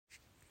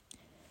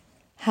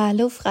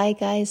Hallo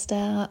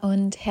Freigeister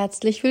und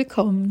herzlich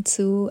willkommen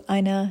zu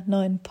einer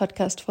neuen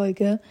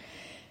Podcast-Folge.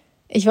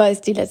 Ich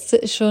weiß, die letzte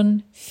ist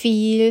schon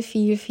viel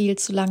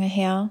zu lange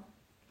her.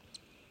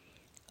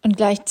 Und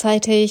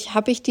gleichzeitig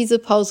habe ich diese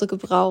Pause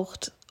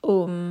gebraucht,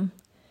 um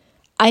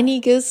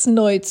einiges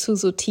neu zu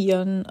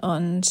sortieren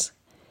und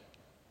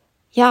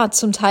ja,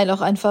 zum Teil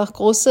auch einfach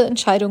große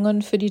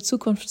Entscheidungen für die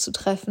Zukunft zu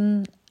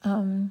treffen,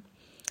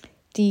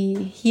 die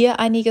hier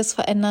einiges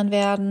verändern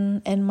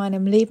werden, in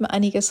meinem Leben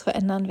einiges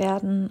verändern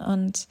werden.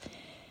 Und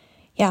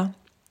ja,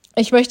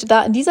 ich möchte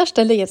da an dieser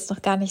Stelle jetzt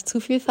noch gar nicht zu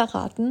viel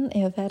verraten.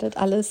 Ihr werdet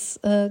alles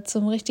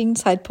zum richtigen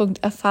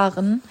Zeitpunkt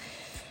erfahren.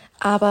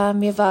 Aber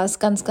mir war es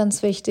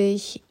ganz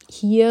wichtig,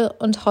 hier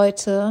und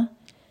heute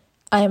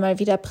einmal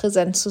wieder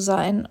präsent zu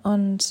sein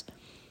und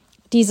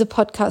diese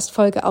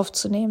Podcast-Folge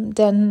aufzunehmen.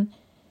 Denn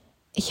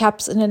ich habe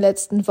es in den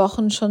letzten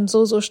Wochen schon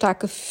so stark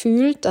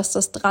gefühlt, dass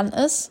das dran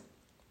ist.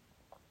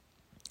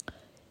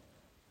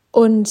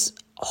 Und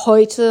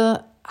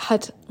heute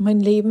hat mein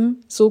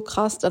Leben so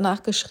krass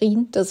danach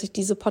geschrien, dass ich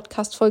diese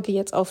Podcast-Folge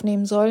jetzt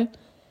aufnehmen soll,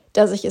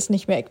 dass ich es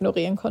nicht mehr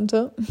ignorieren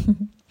konnte.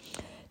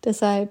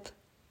 Deshalb,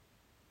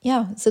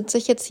 ja, sitze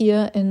ich jetzt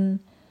hier in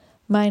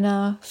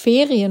meiner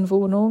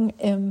Ferienwohnung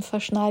im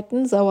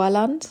verschneiten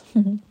Sauerland.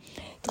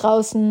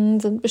 Draußen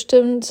sind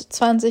bestimmt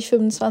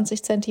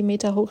 20-25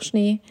 Zentimeter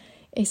Hochschnee.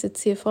 Ich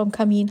sitze hier vorm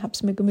Kamin, habe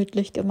es mir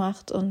gemütlich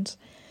gemacht und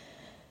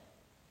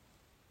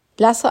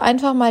lasse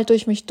einfach mal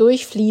durch mich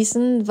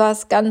durchfließen,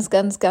 was ganz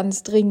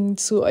dringend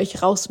zu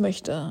euch raus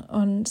möchte.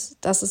 Und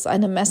das ist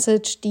eine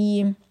Message,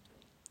 die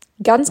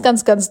ganz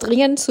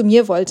dringend zu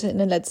mir wollte in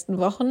den letzten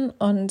Wochen.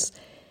 Und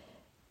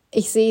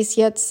ich sehe es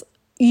jetzt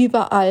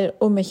überall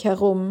um mich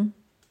herum,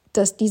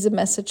 dass diese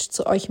Message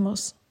zu euch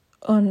muss.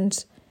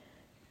 Und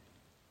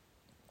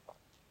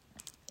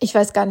ich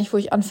weiß gar nicht, wo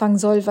ich anfangen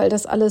soll, weil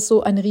das alles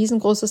so ein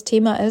riesengroßes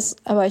Thema ist.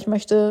 Aber ich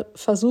möchte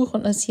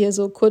versuchen, es hier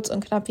so kurz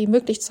und knapp wie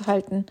möglich zu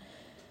halten.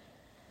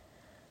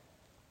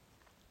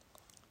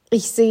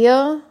 Ich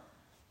sehe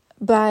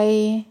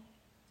bei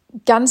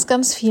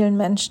ganz vielen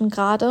Menschen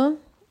gerade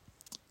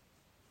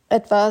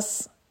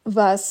etwas,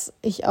 was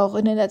ich auch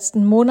in den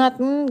letzten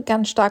Monaten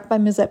ganz stark bei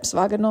mir selbst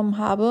wahrgenommen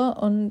habe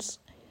und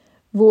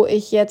wo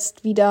ich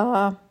jetzt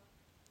wieder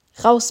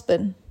raus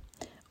bin.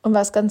 Und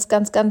was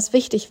ganz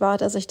wichtig war,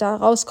 dass ich da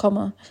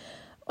rauskomme.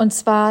 Und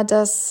zwar,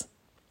 dass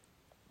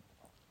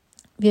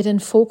wir den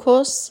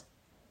Fokus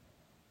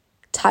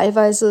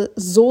teilweise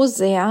so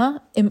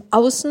sehr im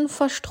Außen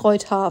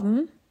verstreut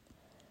haben.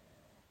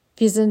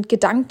 Wir sind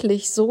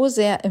gedanklich so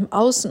sehr im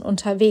Außen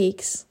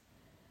unterwegs,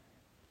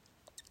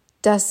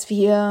 dass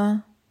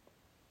wir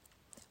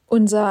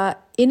unser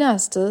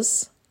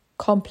Innerstes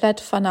komplett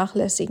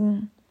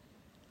vernachlässigen.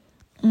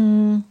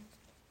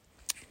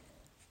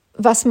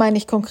 Was meine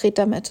ich konkret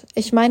damit?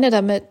 Ich meine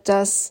damit,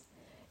 dass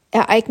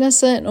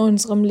Ereignisse in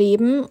unserem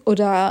Leben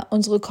oder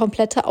unsere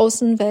komplette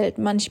Außenwelt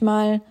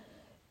manchmal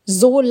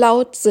so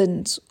laut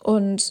sind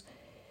und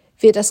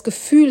wir das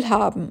Gefühl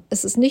haben,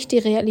 es ist nicht die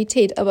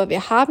Realität, aber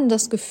wir haben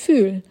das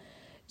Gefühl,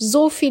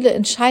 so viele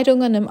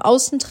Entscheidungen im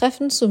Außen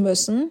treffen zu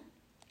müssen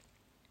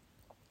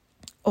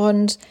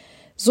und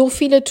so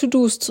viele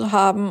To-Dos zu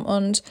haben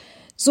und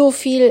so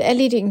viel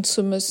erledigen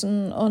zu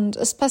müssen und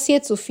es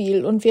passiert so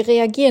viel und wir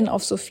reagieren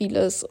auf so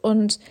vieles.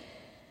 Und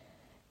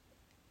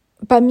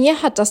bei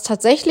mir hat das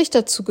tatsächlich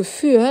dazu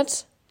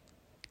geführt,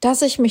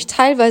 dass ich mich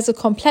teilweise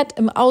komplett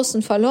im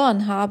Außen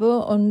verloren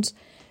habe und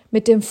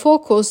mit dem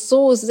Fokus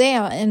so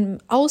sehr im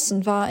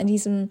Außen war, in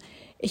diesem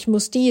ich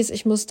muss dies,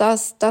 ich muss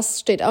das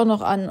steht auch noch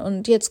an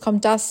und jetzt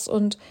kommt das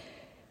und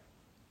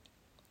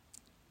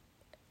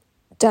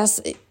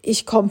dass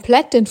ich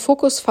komplett den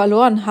Fokus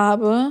verloren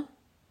habe,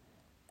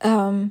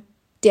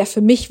 der für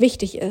mich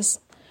wichtig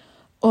ist.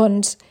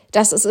 Und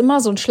das ist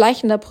immer so ein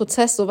schleichender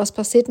Prozess, sowas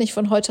passiert nicht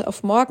von heute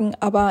auf morgen,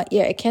 aber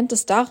ihr erkennt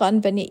es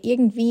daran, wenn ihr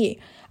irgendwie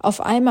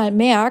auf einmal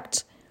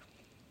merkt,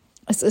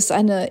 es ist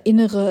eine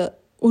innere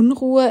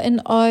Unruhe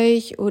in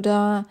euch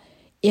oder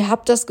ihr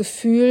habt das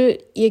Gefühl,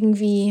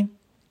 irgendwie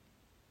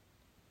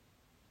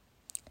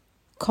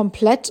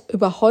komplett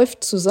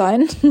überhäuft zu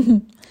sein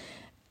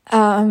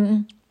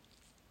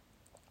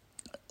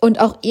und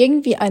auch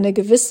irgendwie eine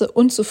gewisse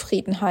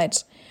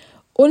Unzufriedenheit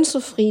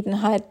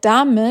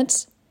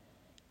damit,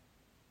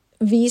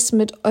 wie es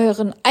mit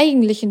euren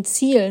eigentlichen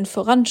Zielen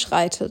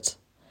voranschreitet.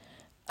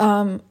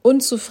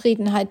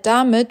 Unzufriedenheit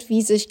damit,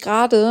 wie sich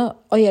gerade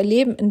euer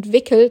Leben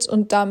entwickelt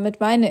und damit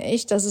meine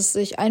ich, dass es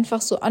sich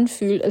einfach so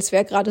anfühlt, als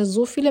wäre gerade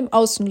so viel im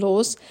Außen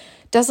los,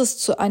 dass es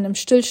zu einem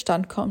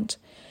Stillstand kommt.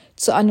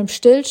 Zu einem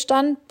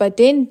Stillstand bei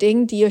den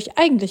Dingen, die euch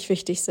eigentlich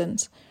wichtig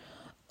sind.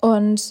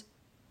 Und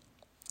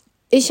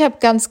ich habe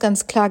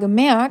ganz klar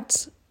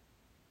gemerkt,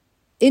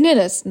 in den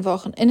letzten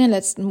Wochen, in den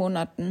letzten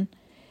Monaten,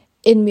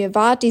 in mir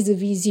war diese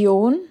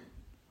Vision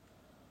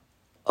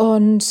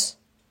und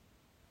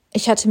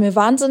ich hatte mir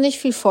wahnsinnig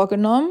viel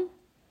vorgenommen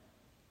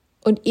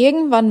und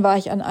irgendwann war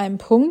ich an einem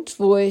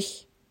Punkt, wo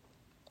ich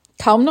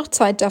kaum noch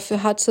Zeit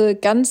dafür hatte,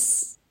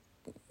 ganz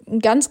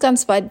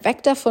weit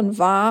weg davon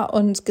war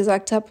und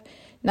gesagt habe,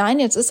 nein,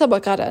 jetzt ist aber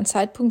gerade ein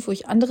Zeitpunkt, wo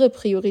ich andere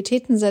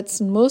Prioritäten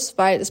setzen muss,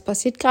 weil es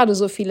passiert gerade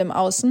so viel im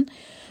Außen.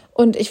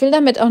 Und ich will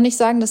damit auch nicht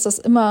sagen, dass das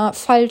immer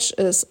falsch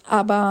ist,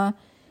 aber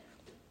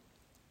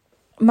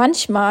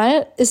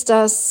manchmal ist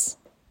das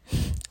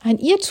ein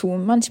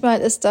Irrtum.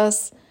 Manchmal ist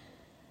das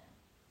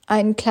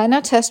ein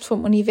kleiner Test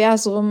vom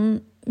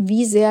Universum,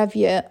 wie sehr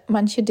wir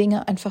manche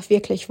Dinge einfach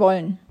wirklich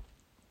wollen.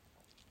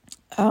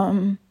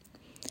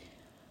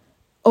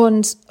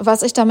 Und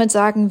was ich damit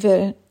sagen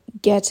will,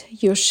 get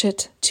your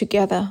shit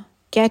together.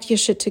 Get your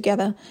shit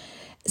together.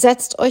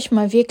 Setzt euch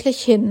mal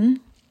wirklich hin.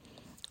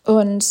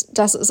 Und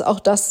das ist auch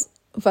das,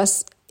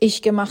 was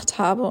ich gemacht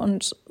habe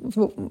und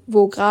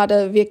wo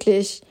gerade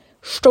wirklich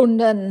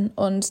Stunden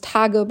und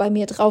Tage bei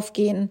mir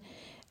draufgehen,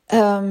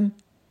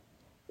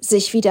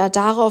 sich wieder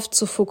darauf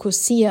zu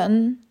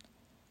fokussieren,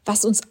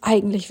 was uns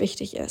eigentlich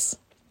wichtig ist.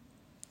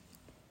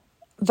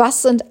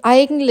 Was sind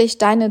eigentlich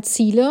deine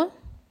Ziele?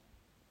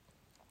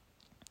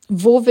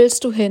 Wo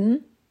willst du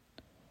hin?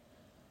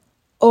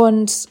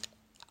 Und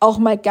auch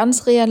mal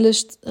ganz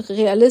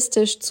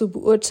realistisch zu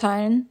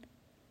beurteilen,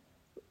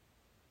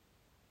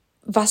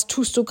 was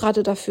tust du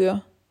gerade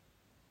dafür?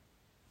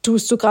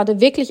 Tust du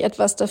gerade wirklich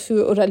etwas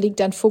dafür oder liegt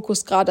dein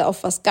Fokus gerade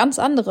auf was ganz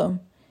anderem?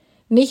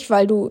 Nicht,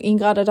 weil du ihn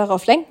gerade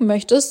darauf lenken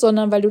möchtest,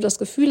 sondern weil du das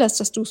Gefühl hast,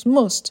 dass du es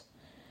musst.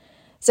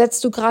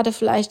 Setzt du gerade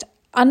vielleicht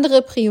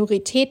andere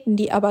Prioritäten,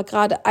 die aber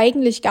gerade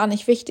eigentlich gar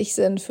nicht wichtig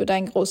sind für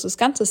dein großes,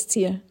 ganzes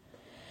Ziel?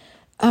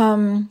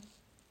 Und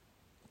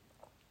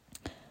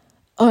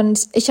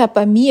ich habe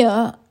bei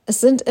mir, es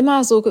sind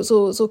immer so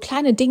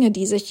kleine Dinge,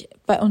 die sich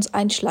bei uns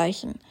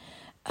einschleichen.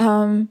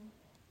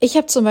 Ich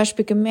habe zum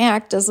Beispiel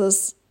gemerkt, dass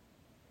es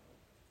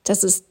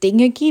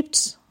Dinge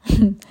gibt,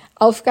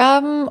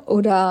 Aufgaben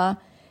oder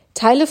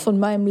Teile von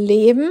meinem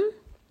Leben,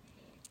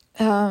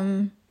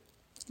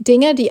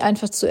 Dinge, die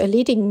einfach zu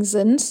erledigen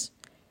sind,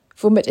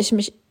 womit ich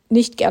mich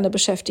nicht gerne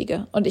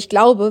beschäftige. Und ich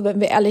glaube, wenn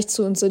wir ehrlich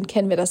zu uns sind,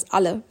 kennen wir das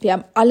alle. Wir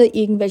haben alle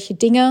irgendwelche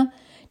Dinge,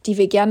 die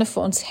wir gerne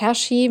vor uns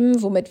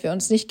herschieben, womit wir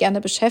uns nicht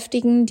gerne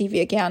beschäftigen, die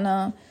wir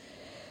gerne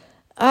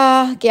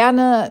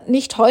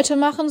nicht heute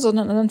machen,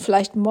 sondern dann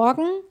vielleicht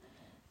morgen.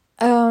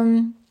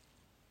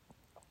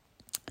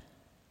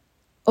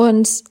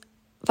 Und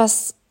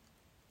was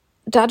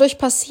dadurch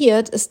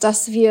passiert, ist,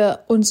 dass wir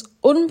uns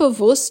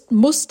unbewusst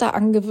Muster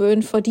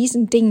angewöhnen, vor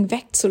diesen Dingen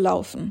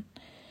wegzulaufen.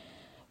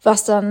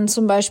 Was dann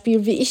zum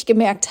Beispiel, wie ich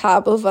gemerkt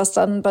habe, was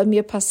dann bei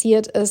mir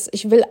passiert ist,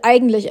 ich will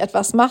eigentlich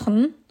etwas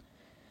machen,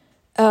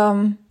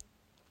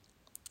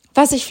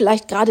 was ich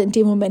vielleicht gerade in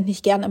dem Moment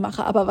nicht gerne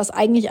mache, aber was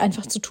eigentlich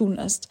einfach zu tun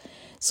ist.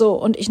 So,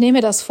 und ich nehme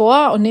mir das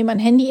vor und nehme mein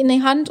Handy in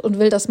die Hand und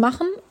will das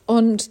machen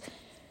und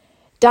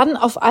dann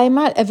auf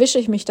einmal erwische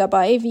ich mich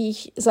dabei, wie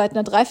ich seit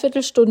einer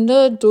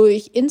Dreiviertelstunde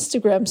durch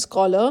Instagram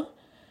scrolle.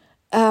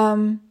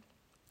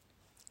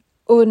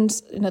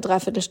 Und eine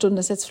Dreiviertelstunde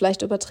ist jetzt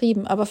vielleicht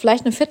übertrieben, aber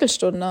vielleicht eine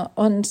Viertelstunde.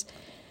 Und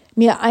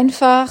mir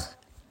einfach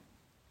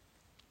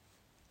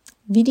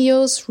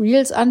Videos,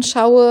 Reels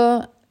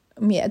anschaue,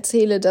 mir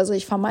erzähle, dass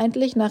ich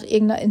vermeintlich nach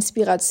irgendeiner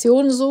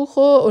Inspiration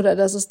suche oder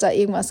dass es da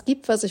irgendwas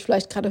gibt, was ich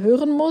vielleicht gerade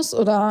hören muss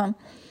oder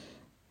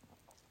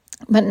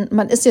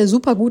man ist ja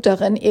super gut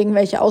darin,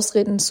 irgendwelche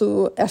Ausreden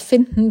zu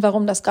erfinden,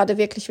 warum das gerade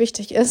wirklich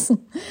wichtig ist.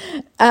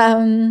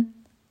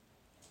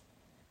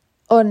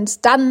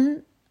 Und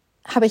dann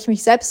habe ich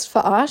mich selbst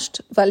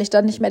verarscht, weil ich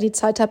dann nicht mehr die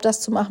Zeit habe, das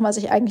zu machen, was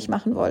ich eigentlich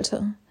machen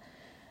wollte.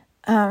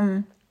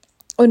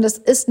 Und es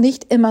ist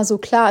nicht immer so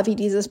klar, wie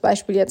dieses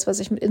Beispiel jetzt,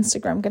 was ich mit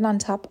Instagram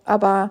genannt habe.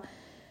 Aber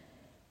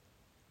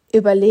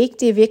überleg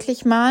dir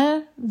wirklich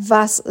mal,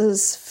 was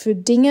es für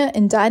Dinge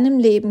in deinem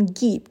Leben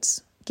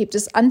gibt. Gibt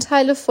es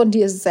Anteile von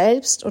dir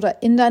selbst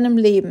oder in deinem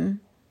Leben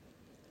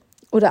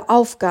oder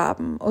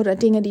Aufgaben oder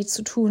Dinge, die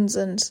zu tun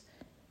sind,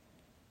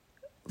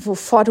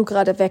 wovor du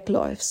gerade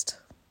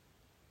wegläufst?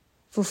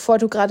 Wovor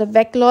du gerade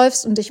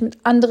wegläufst und dich mit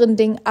anderen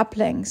Dingen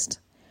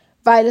ablenkst,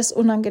 weil es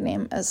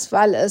unangenehm ist,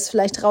 weil es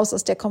vielleicht raus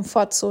aus der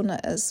Komfortzone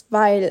ist,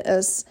 weil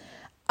es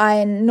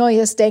ein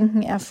neues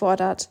Denken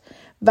erfordert,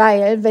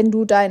 weil wenn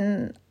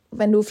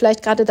du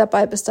vielleicht gerade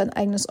dabei bist, dein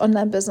eigenes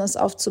Online-Business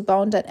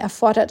aufzubauen, dann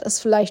erfordert es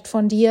vielleicht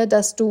von dir,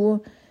 dass du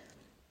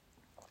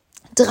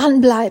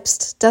dran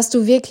bleibst, dass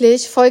du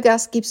wirklich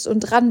Vollgas gibst und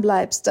dran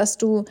bleibst, dass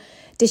du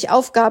dich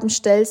Aufgaben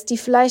stellst, die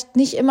vielleicht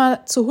nicht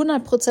immer zu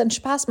 100%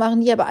 Spaß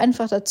machen, die aber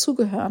einfach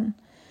dazugehören,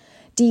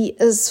 die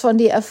es von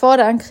dir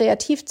erfordern,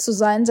 kreativ zu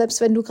sein,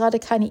 selbst wenn du gerade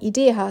keine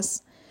Idee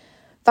hast.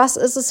 Was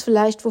ist es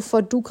vielleicht,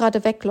 wovor du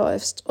gerade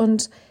wegläufst?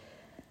 Und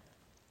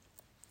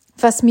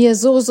was mir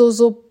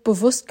so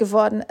bewusst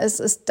geworden ist,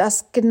 ist,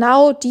 dass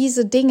genau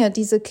diese Dinge,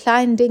 diese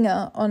kleinen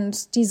Dinge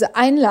und diese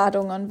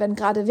Einladungen, wenn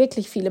gerade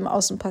wirklich viel im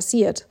Außen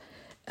passiert,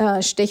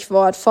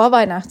 Stichwort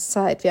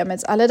Vorweihnachtszeit, wir haben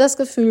jetzt alle das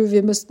Gefühl,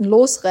 wir müssten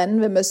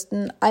losrennen, wir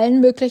müssten allen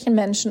möglichen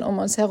Menschen um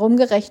uns herum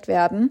gerecht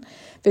werden.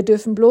 Wir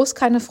dürfen bloß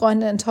keine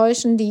Freunde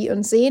enttäuschen, die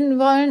uns sehen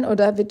wollen,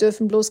 oder wir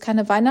dürfen bloß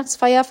keine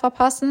Weihnachtsfeier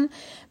verpassen.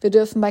 Wir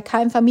dürfen bei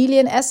keinem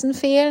Familienessen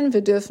fehlen,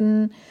 wir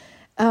dürfen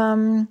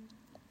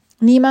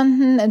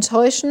niemanden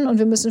enttäuschen und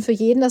wir müssen für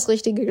jeden das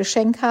richtige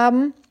Geschenk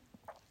haben.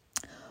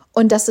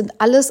 Und das sind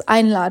alles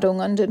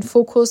Einladungen, den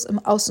Fokus im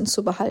Außen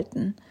zu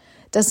behalten.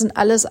 Das sind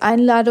alles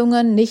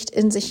Einladungen, nicht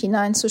in sich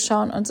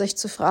hineinzuschauen und sich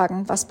zu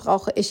fragen, was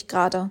brauche ich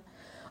gerade?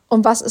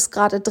 Und was ist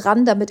gerade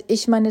dran, damit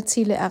ich meine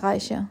Ziele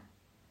erreiche?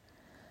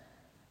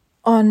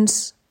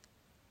 Und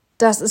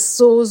das ist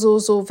so, so,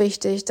 so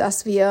wichtig,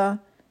 dass wir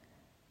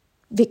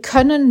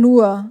können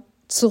nur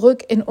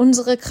zurück in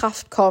unsere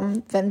Kraft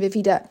kommen, wenn wir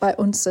wieder bei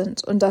uns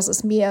sind. Und das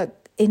ist mir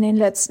in den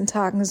letzten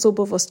Tagen so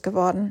bewusst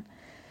geworden.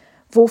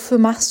 Wofür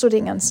machst du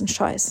den ganzen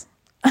Scheiß?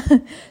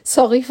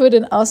 Sorry für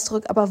den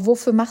Ausdruck, aber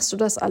wofür machst du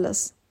das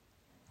alles?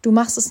 Du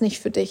machst es nicht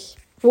für dich.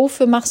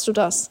 Wofür machst du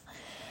das?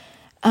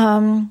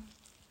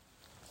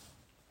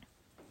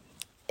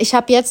 Ich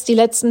habe jetzt die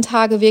letzten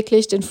Tage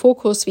wirklich den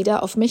Fokus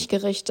wieder auf mich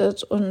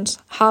gerichtet und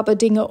habe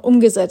Dinge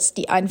umgesetzt,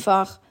 die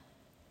einfach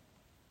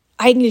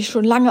eigentlich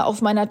schon lange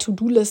auf meiner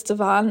To-Do-Liste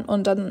waren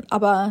und dann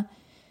aber,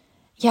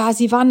 ja,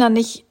 sie waren dann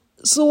nicht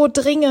so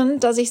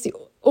dringend, dass ich sie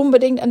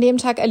unbedingt an dem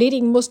Tag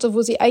erledigen musste,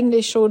 wo sie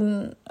eigentlich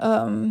schon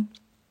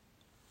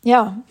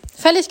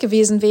fällig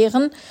gewesen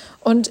wären.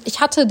 Und ich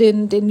hatte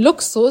den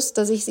Luxus,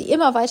 dass ich sie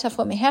immer weiter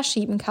vor mir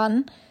herschieben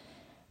kann,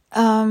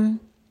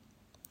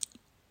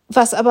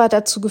 was aber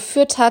dazu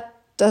geführt hat,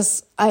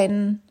 dass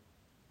ein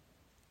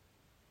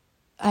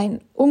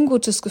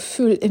ungutes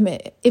Gefühl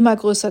immer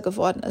größer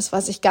geworden ist,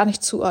 was ich gar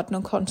nicht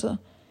zuordnen konnte.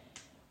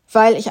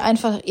 Weil ich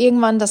einfach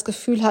irgendwann das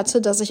Gefühl hatte,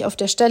 dass ich auf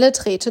der Stelle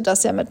trete,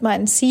 dass ja mit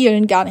meinen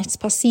Zielen gar nichts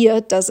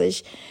passiert, dass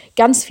ich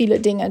ganz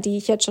viele Dinge, die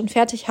ich jetzt schon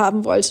fertig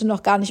haben wollte,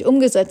 noch gar nicht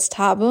umgesetzt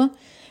habe,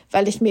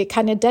 weil ich mir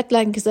keine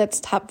Deadline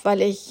gesetzt habe,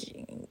 ich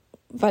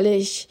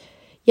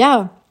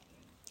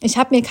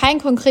habe mir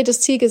kein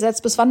konkretes Ziel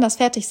gesetzt, bis wann das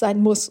fertig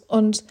sein muss.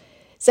 Und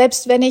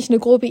selbst wenn ich eine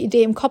grobe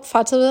Idee im Kopf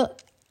hatte,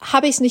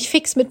 habe ich es nicht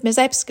fix mit mir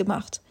selbst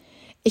gemacht.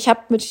 Ich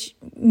habe mit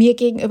mir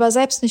gegenüber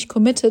selbst nicht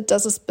committed,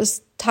 dass es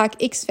bis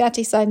Tag X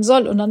fertig sein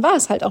soll. Und dann war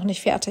es halt auch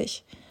nicht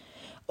fertig.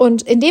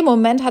 Und in dem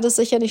Moment hat es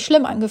sich ja nicht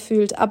schlimm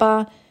angefühlt.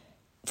 Aber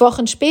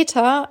Wochen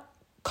später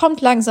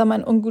kommt langsam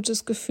ein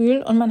ungutes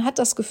Gefühl. Und man hat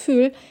das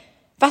Gefühl,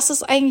 was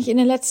ist eigentlich in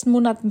den letzten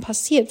Monaten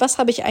passiert? Was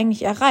habe ich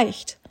eigentlich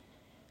erreicht?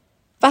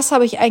 Was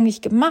habe ich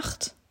eigentlich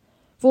gemacht?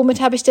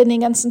 Womit habe ich denn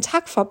den ganzen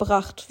Tag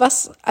verbracht?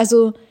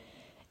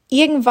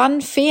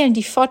 Irgendwann fehlen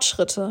die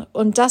Fortschritte.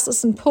 Und das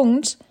ist ein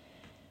Punkt,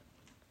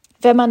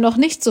 wenn man noch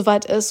nicht so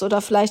weit ist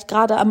oder vielleicht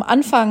gerade am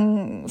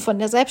Anfang von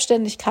der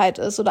Selbstständigkeit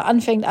ist oder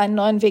anfängt, einen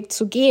neuen Weg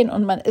zu gehen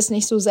und man ist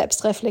nicht so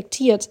selbst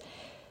reflektiert,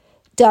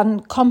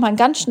 dann kommt man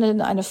ganz schnell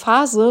in eine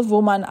Phase,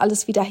 wo man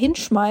alles wieder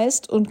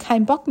hinschmeißt und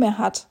keinen Bock mehr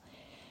hat.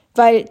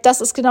 Weil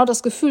das ist genau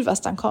das Gefühl, was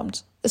dann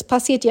kommt. Es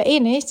passiert ja eh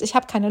nichts, ich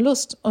habe keine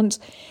Lust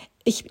und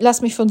ich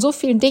lasse mich von so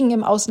vielen Dingen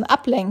im Außen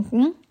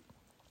ablenken,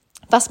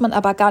 was man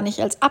aber gar nicht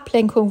als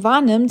Ablenkung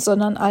wahrnimmt,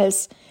 sondern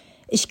als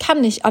ich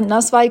kann nicht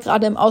anders, weil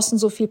gerade im Außen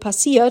so viel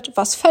passiert,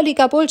 was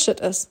völliger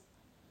Bullshit ist.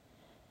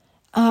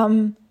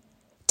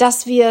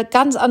 Dass wir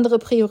ganz andere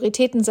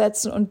Prioritäten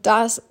setzen und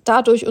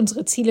dadurch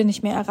unsere Ziele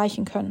nicht mehr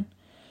erreichen können.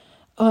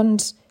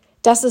 Und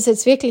das ist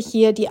jetzt wirklich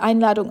hier die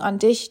Einladung an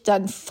dich,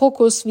 deinen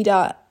Fokus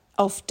wieder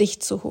auf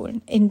dich zu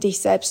holen, in dich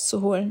selbst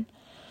zu holen.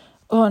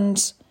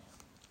 Und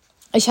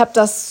ich habe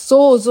das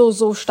so, so,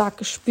 so stark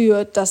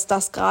gespürt, dass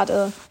das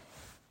gerade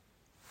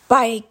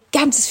bei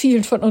ganz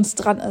vielen von uns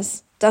dran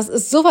ist. Das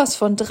ist sowas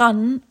von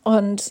dran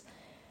und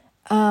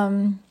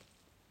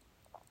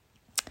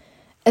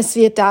es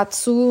wird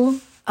dazu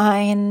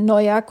ein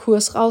neuer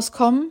Kurs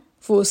rauskommen,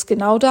 wo es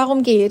genau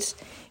darum geht,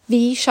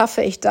 wie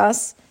schaffe ich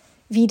das,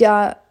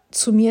 wieder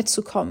zu mir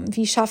zu kommen?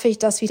 Wie schaffe ich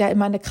das, wieder in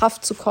meine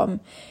Kraft zu kommen?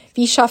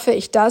 Wie schaffe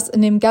ich das,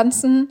 in dem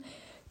ganzen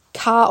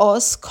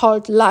Chaos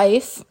called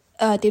Life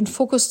den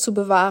Fokus zu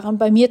bewahren,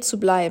 bei mir zu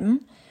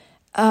bleiben?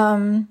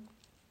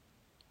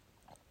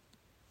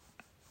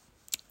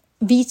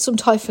 Wie zum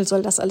Teufel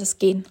soll das alles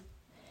gehen?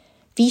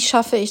 Wie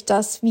schaffe ich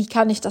das? Wie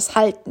kann ich das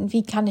halten?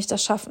 Wie kann ich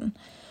das schaffen?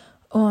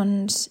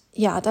 Und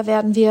ja, da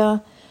werden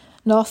wir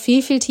noch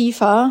viel, viel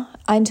tiefer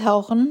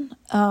eintauchen.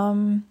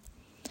 Ihr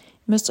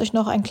müsst euch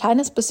noch ein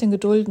kleines bisschen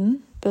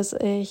gedulden, bis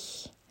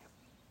ich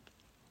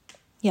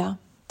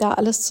da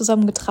alles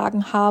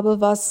zusammengetragen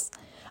habe, was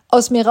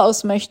aus mir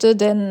raus möchte.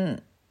 Denn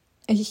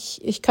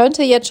ich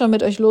könnte jetzt schon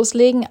mit euch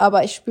loslegen,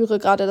 aber ich spüre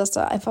gerade, dass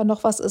da einfach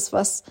noch was ist,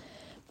 was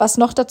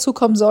noch dazu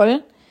kommen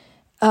soll.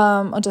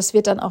 Und das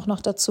wird dann auch noch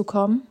dazu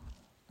kommen.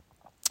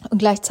 Und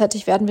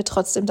gleichzeitig werden wir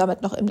trotzdem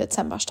damit noch im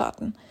Dezember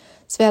starten.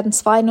 Es werden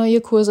 2 neue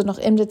Kurse noch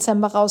im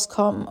Dezember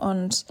rauskommen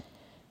und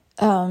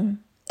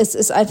es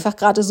ist einfach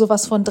gerade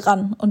sowas von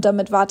dran. Und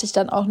damit warte ich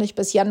dann auch nicht,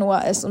 bis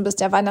Januar ist und bis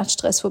der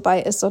Weihnachtsstress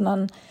vorbei ist,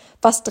 sondern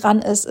was dran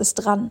ist, ist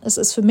dran. Es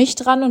ist für mich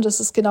dran und es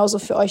ist genauso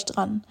für euch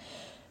dran.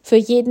 Für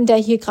jeden, der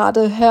hier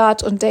gerade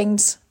hört und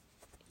denkt,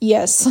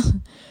 yes,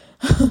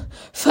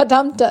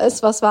 verdammt, da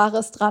ist was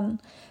Wahres dran.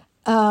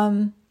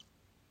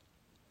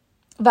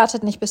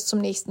 Wartet nicht bis zum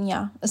nächsten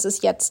Jahr. Es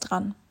ist jetzt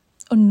dran.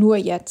 Und nur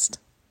jetzt.